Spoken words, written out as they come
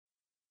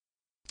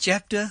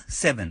Chapter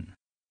 7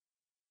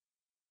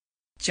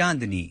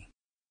 Chandani.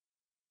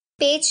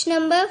 Page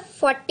number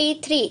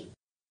 43.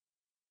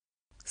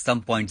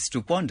 Some points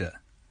to ponder.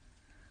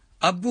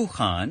 Abu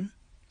Khan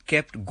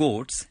kept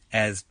goats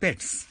as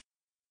pets.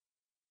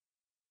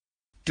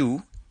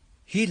 2.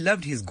 He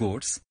loved his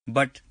goats,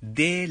 but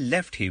they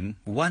left him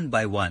one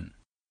by one.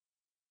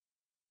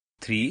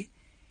 3.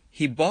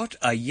 He bought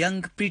a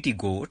young pretty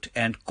goat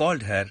and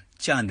called her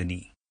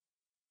Chandani.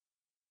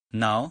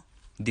 Now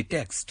the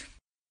text.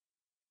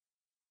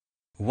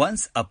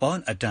 Once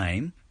upon a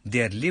time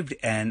there lived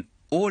an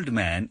old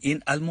man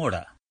in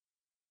Almora.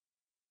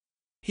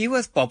 He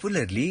was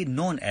popularly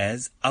known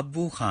as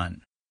Abu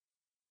Khan.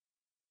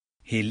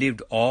 He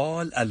lived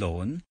all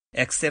alone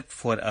except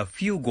for a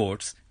few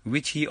goats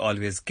which he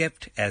always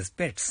kept as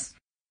pets.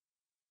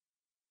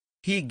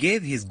 He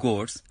gave his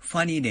goats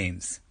funny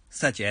names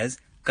such as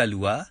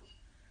Kalua,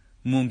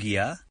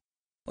 Mungia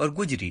or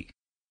Gujri.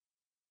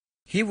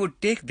 He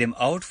would take them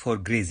out for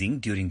grazing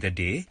during the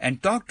day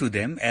and talk to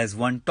them as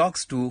one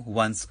talks to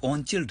one's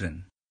own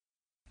children.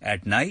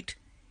 At night,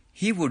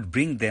 he would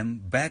bring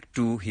them back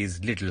to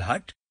his little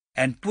hut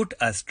and put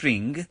a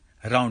string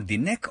round the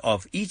neck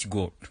of each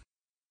goat.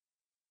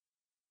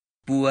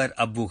 Poor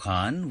Abu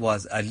Khan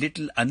was a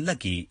little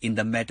unlucky in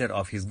the matter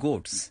of his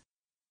goats.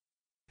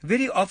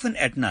 Very often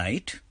at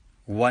night,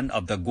 one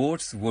of the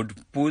goats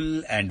would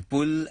pull and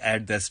pull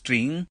at the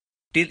string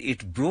till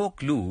it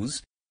broke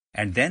loose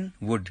and then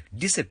would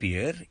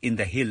disappear in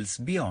the hills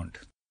beyond.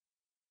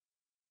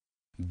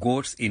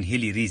 Goats in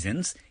hilly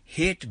regions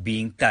hate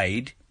being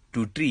tied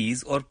to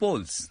trees or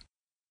poles.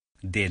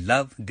 They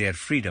love their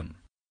freedom.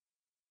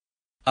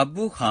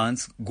 Abu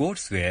Khan's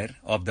goats were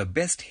of the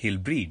best hill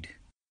breed.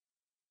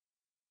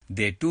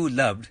 They too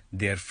loved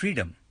their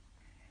freedom.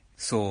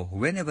 So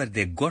whenever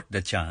they got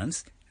the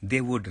chance, they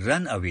would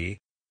run away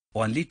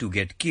only to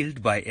get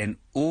killed by an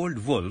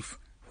old wolf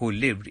who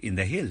lived in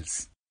the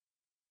hills.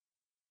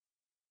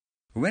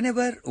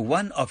 Whenever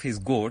one of his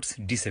goats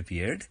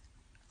disappeared,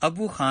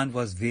 Abu Khan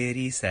was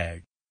very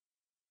sad.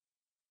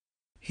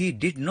 He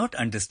did not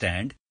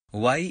understand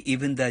why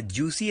even the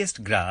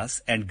juiciest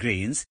grass and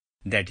grains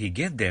that he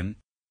gave them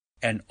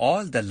and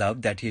all the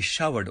love that he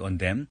showered on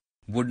them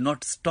would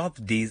not stop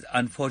these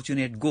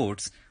unfortunate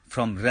goats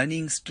from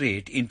running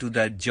straight into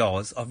the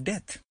jaws of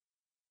death.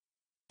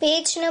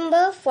 Page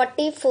number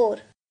 44.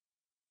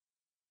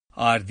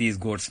 Are these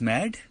goats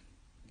mad?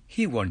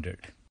 He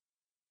wondered.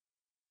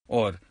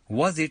 Or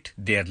was it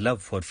their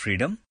love for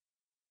freedom?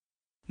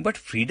 But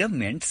freedom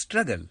meant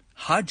struggle,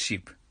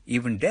 hardship,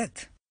 even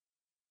death.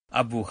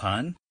 Abu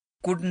Khan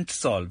couldn't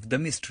solve the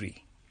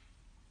mystery.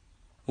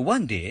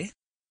 One day,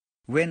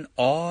 when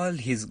all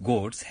his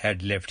goats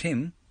had left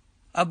him,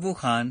 Abu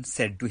Khan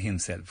said to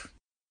himself,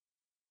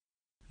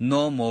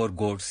 "No more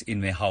goats in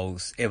my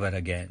house ever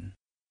again.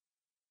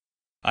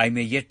 I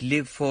may yet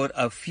live for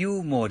a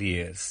few more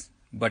years,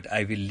 but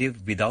I will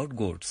live without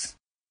goats."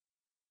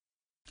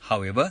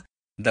 However,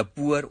 the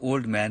poor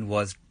old man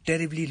was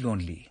terribly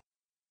lonely.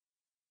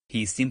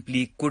 He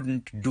simply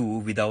couldn't do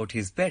without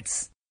his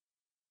pets.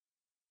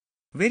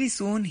 Very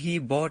soon he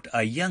bought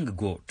a young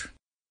goat.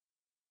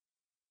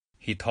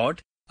 He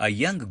thought, a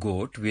young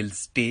goat will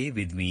stay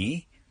with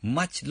me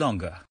much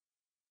longer.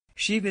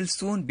 She will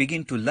soon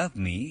begin to love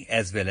me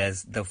as well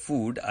as the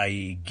food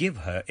I give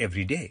her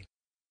every day.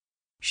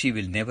 She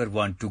will never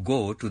want to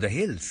go to the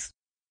hills.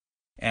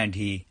 And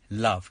he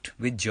laughed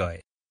with joy.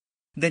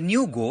 The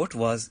new goat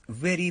was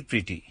very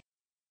pretty.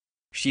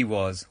 She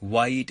was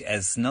white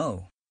as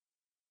snow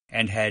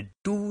and had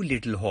two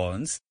little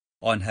horns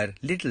on her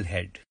little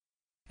head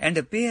and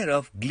a pair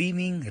of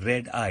gleaming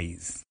red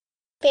eyes.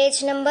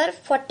 Page number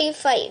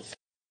 45.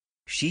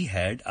 She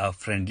had a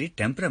friendly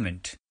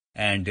temperament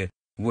and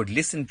would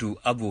listen to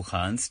Abu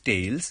Khan's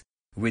tales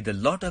with a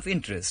lot of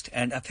interest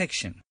and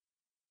affection.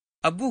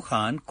 Abu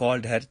Khan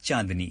called her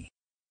Chandani,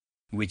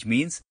 which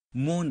means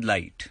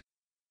moonlight.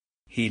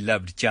 He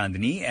loved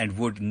Chandani and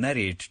would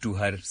narrate to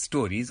her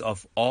stories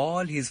of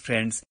all his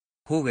friends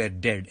who were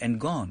dead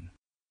and gone.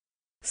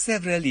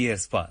 Several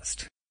years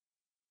passed.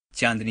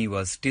 Chandani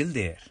was still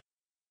there.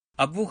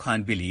 Abu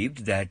Khan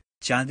believed that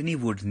Chandani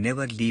would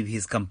never leave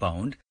his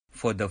compound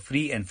for the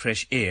free and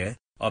fresh air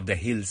of the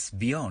hills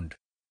beyond.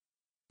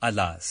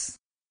 Alas,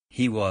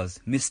 he was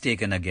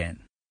mistaken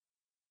again.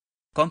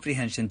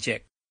 Comprehension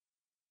check.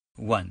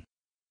 1.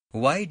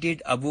 Why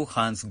did Abu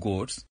Khan's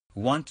goats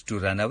want to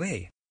run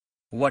away?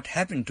 What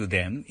happened to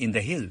them in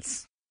the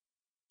hills?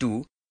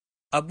 2.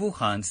 Abu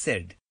Khan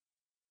said,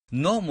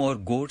 "No more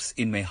goats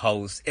in my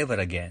house ever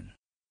again."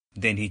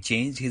 Then he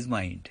changed his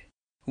mind.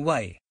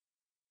 Why?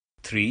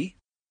 3.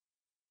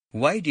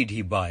 Why did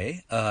he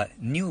buy a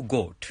new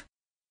goat?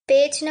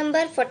 Page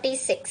number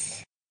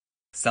 46.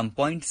 Some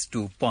points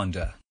to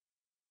ponder.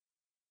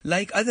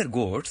 Like other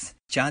goats,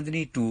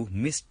 Chandani too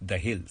missed the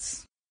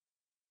hills.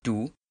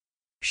 2.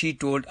 She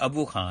told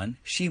Abu Khan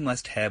she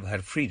must have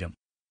her freedom.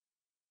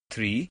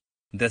 3.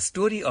 The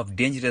story of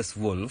dangerous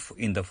wolf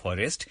in the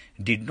forest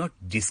did not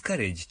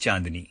discourage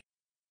Chandani.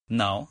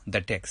 Now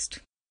the text.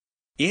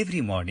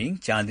 Every morning,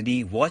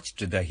 Chandani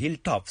watched the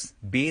hilltops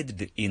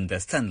bathed in the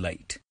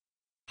sunlight.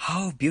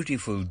 How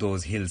beautiful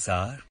those hills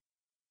are,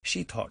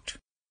 she thought.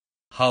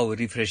 How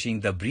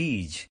refreshing the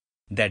breeze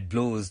that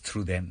blows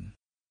through them,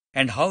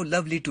 and how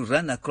lovely to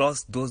run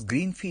across those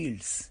green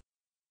fields.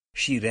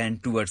 She ran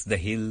towards the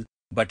hill,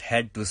 but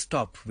had to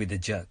stop with a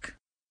jerk.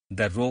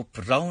 The rope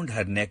round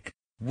her neck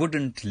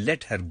wouldn't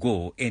let her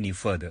go any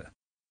further.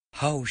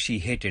 How she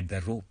hated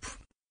the rope!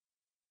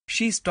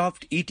 She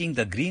stopped eating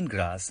the green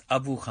grass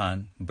Abu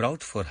Khan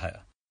brought for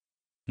her.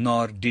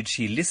 Nor did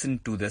she listen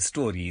to the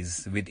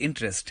stories with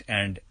interest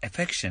and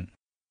affection.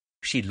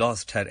 She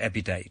lost her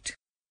appetite,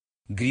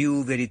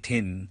 grew very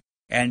thin,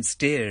 and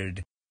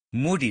stared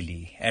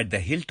moodily at the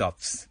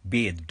hilltops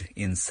bathed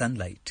in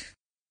sunlight.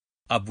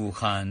 Abu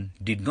Khan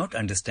did not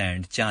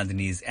understand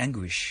Chandani's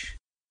anguish.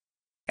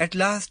 At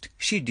last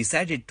she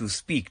decided to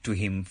speak to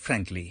him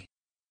frankly.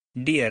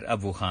 "Dear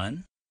Abu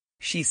Khan,"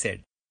 she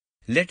said,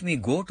 "let me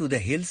go to the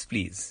hills,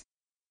 please.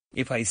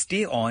 If I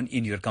stay on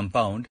in your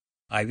compound,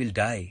 I will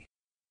die."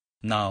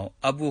 Now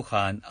Abu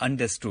Khan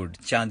understood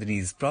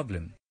Chandani's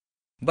problem,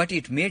 but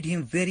it made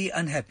him very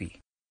unhappy.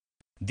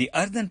 The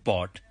earthen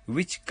pot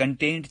which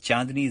contained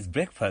Chandani's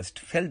breakfast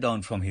fell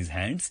down from his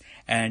hands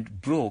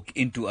and broke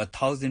into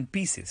 1,000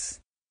 pieces.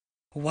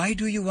 "Why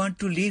do you want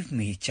to leave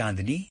me,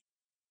 Chandani?"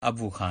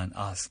 Abu Khan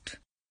asked.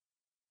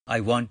 "I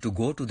want to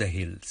go to the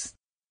hills,"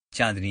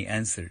 Chandani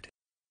answered.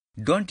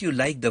 "Don't you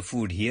like the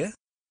food here?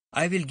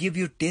 I will give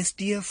you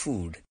tastier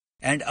food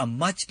and a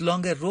much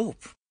longer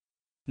rope."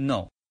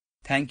 "No,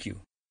 thank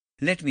you.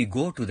 Let me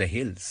go to the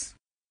hills."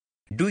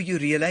 "Do you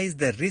realize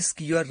the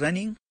risk you are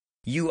running,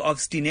 you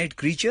obstinate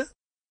creature?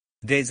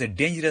 There is a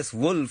dangerous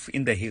wolf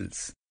in the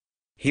hills.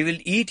 He will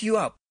eat you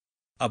up."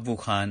 Abu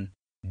Khan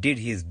did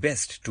his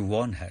best to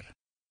warn her.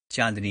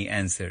 Chandani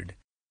answered,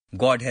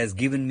 "God has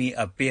given me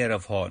a pair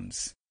of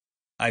horns.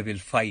 I will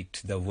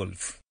fight the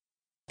wolf."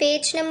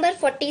 Page number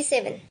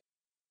 47.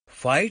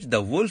 "Fight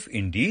the wolf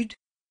indeed?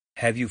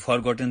 Have you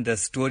forgotten the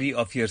story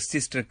of your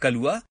sister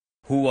Kalua,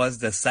 who was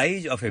the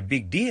size of a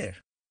big deer?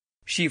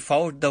 She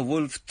fought the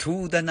wolf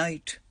through the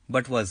night,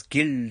 but was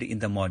killed in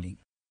the morning."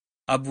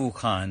 Abu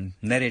Khan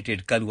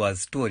narrated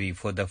Kalua's story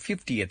for the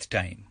 50th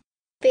time.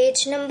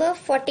 Page number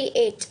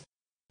 48.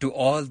 To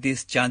all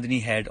this,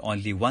 Chandani had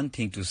only one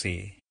thing to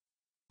say: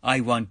 "I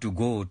want to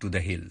go to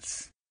the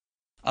hills."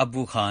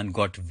 Abu Khan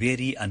got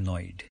very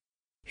annoyed.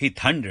 He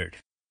thundered,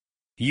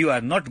 "You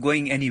are not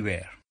going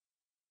anywhere.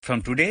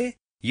 From today,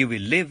 you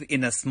will live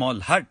in a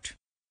small hut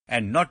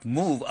and not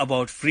move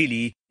about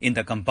freely in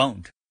the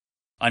compound.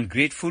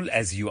 Ungrateful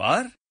as you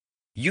are,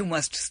 you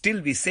must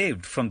still be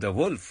saved from the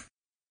wolf."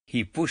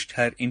 He pushed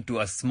her into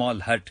a small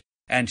hut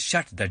and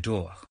shut the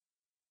door.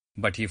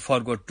 But he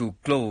forgot to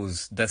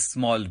close the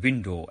small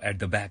window at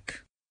the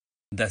back.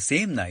 The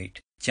same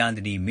night,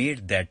 Chandani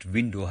made that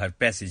window her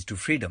passage to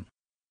freedom.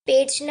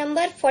 Page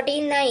number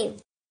 49.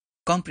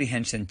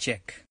 Comprehension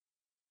check.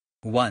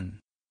 1.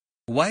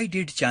 Why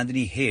did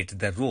Chandani hate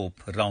the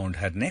rope round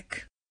her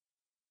neck?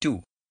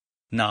 2.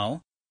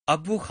 Now,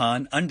 Abu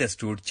Khan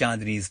understood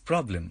Chandani's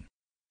problem.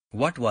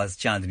 What was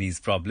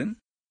Chandani's problem?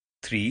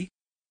 3.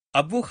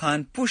 Abu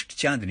Khan pushed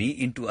Chandani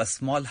into a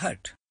small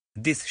hut.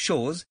 This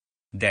shows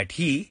that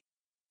he,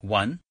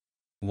 1.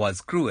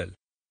 was cruel,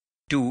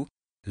 2.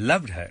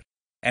 loved her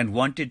and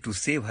wanted to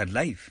save her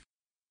life,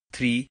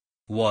 3.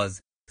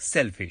 was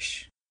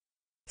selfish.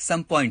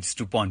 Some points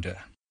to ponder.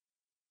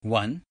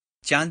 1.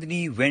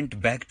 Chandani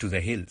went back to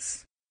the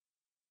hills.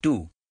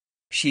 2.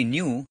 She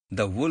knew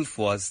the wolf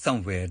was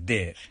somewhere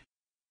there.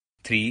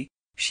 3.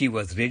 She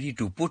was ready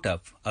to put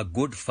up a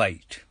good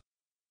fight.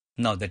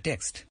 Now the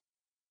text.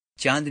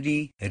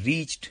 Chandani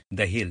reached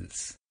the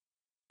hills.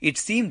 It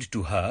seemed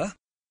to her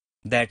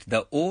that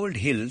the old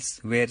hills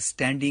were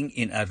standing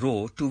in a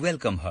row to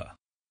welcome her.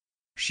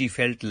 She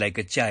felt like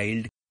a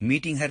child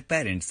meeting her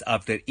parents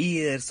after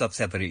years of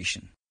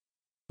separation.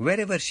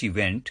 Wherever she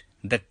went,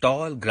 the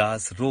tall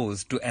grass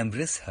rose to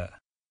embrace her.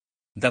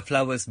 The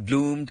flowers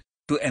bloomed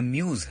to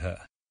amuse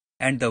her,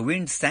 and the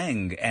wind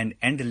sang an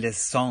endless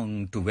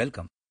song to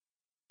welcome.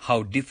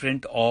 How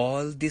different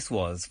all this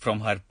was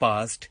from her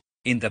past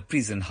in the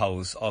prison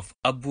house of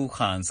Abu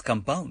Khan's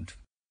compound.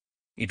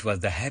 It was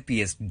the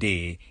happiest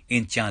day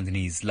in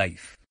Chandani's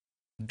life.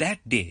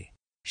 That day,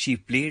 she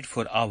played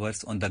for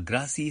hours on the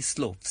grassy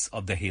slopes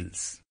of the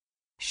hills.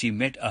 She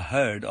met a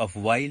herd of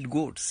wild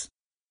goats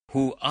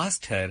who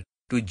asked her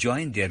to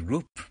join their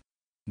group,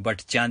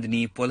 but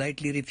Chandani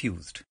politely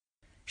refused.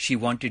 She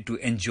wanted to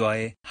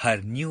enjoy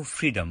her new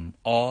freedom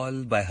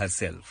all by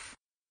herself.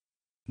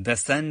 The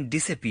sun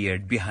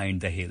disappeared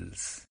behind the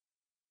hills,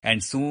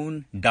 and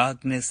soon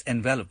darkness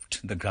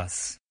enveloped the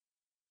grass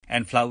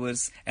and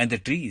flowers and the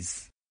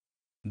trees.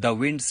 The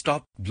wind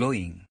stopped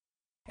blowing,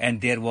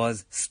 and there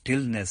was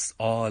stillness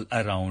all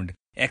around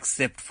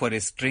except for a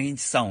strange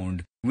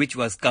sound which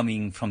was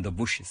coming from the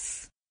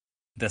bushes.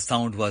 The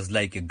sound was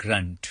like a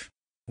grunt.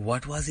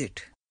 What was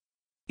it?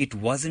 It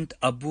wasn't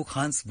Abu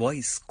Khan's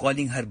voice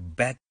calling her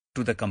back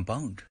to the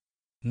compound,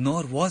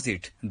 nor was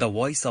it the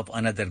voice of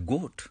another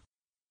goat.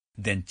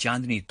 Then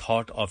Chandani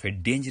thought of a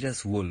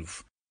dangerous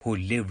wolf who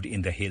lived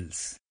in the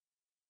hills.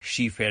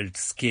 She felt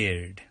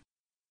scared.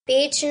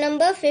 Page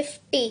number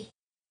 50.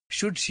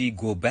 Should she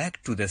go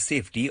back to the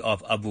safety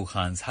of Abu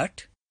Khan's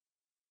hut?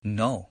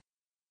 No.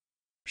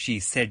 She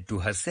said to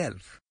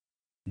herself,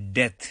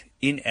 death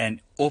in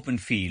an open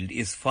field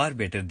is far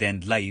better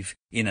than life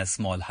in a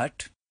small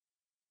hut.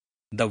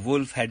 The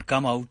wolf had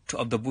come out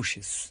of the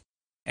bushes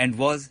and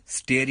was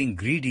staring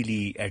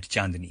greedily at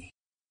Chandani.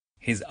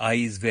 His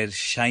eyes were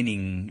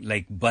shining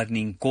like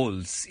burning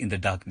coals in the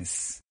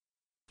darkness.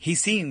 He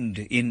seemed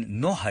in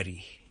no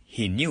hurry.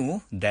 He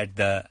knew that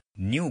the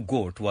new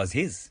goat was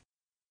his.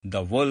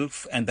 The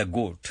wolf and the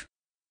goat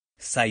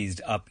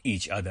sized up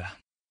each other.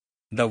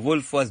 The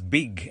wolf was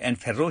big and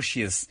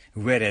ferocious,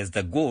 whereas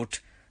the goat,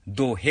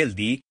 though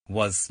healthy,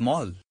 was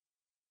small.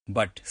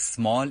 But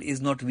small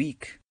is not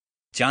weak.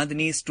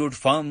 Chandani stood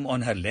firm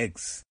on her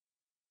legs,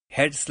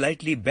 head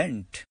slightly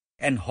bent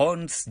and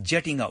horns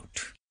jutting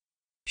out.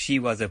 She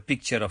was a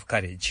picture of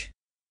courage.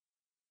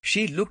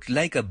 She looked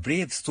like a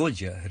brave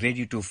soldier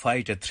ready to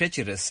fight a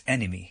treacherous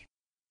enemy.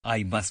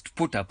 I must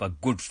put up a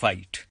good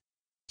fight,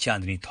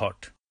 Chandani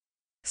thought.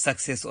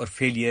 Success or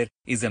failure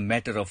is a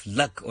matter of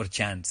luck or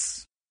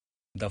chance.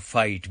 The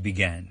fight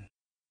began.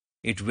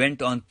 It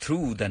went on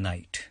through the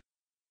night.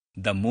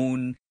 The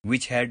moon,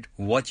 which had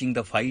watching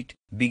the fight,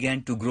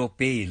 began to grow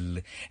pale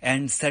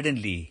and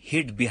suddenly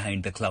hid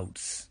behind the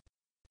clouds.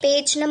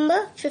 Page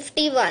number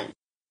 51.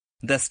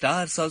 The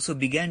stars also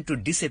began to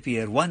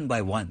disappear one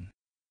by one.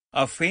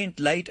 A faint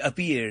light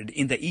appeared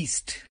in the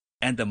east,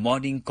 and the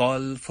morning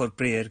call for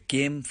prayer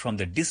came from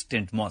the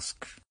distant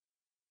mosque.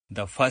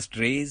 The first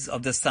rays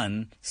of the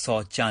sun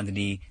saw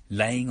Chandani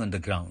lying on the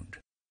ground.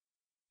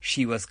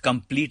 She was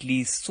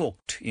completely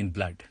soaked in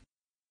blood.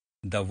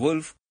 The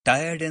wolf,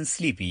 tired and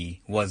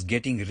sleepy, was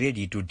getting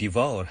ready to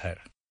devour her.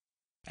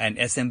 An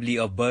assembly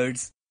of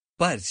birds,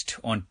 perched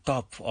on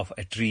top of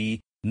a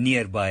tree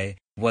nearby,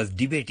 was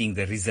debating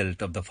the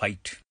result of the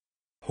fight.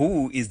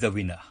 Who is the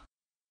winner?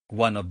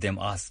 One of them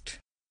asked.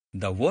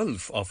 The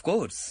wolf, of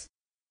course.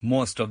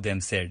 Most of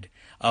them said.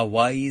 A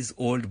wise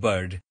old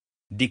bird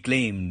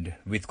declaimed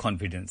with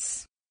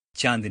confidence.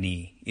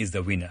 Chandani is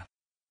the winner.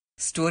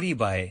 Story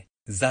by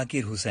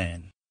Zakir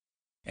Hussain.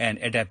 An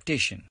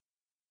adaptation.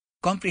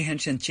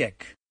 Comprehension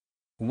check.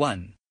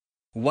 1.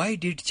 Why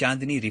did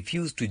Chandani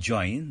refuse to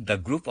join the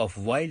group of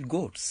wild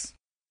goats?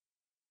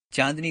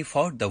 Chandani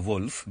fought the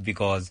wolf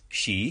because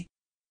she,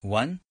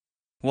 1.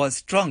 was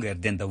stronger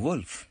than the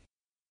wolf.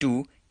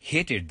 2.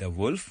 hated the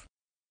wolf.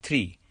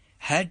 3.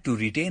 had to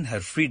retain her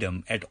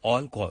freedom at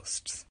all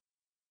costs.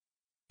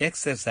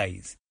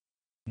 Exercise.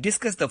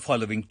 Discuss the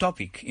following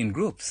topic in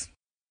groups.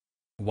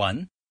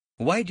 1.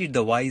 Why did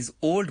the wise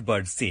old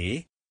bird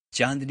say,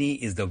 Chandani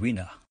is the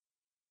winner?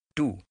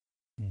 2.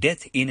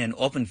 Death in an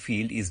open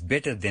field is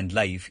better than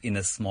life in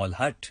a small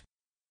hut.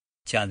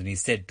 Chandani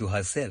said to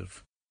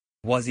herself,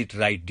 was it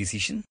right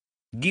decision?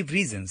 Give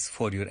reasons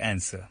for your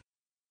answer.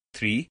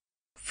 3.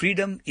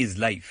 Freedom is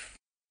life.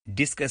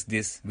 Discuss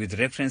this with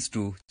reference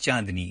to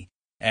Chandani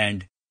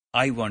and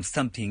I want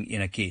something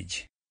in a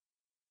cage.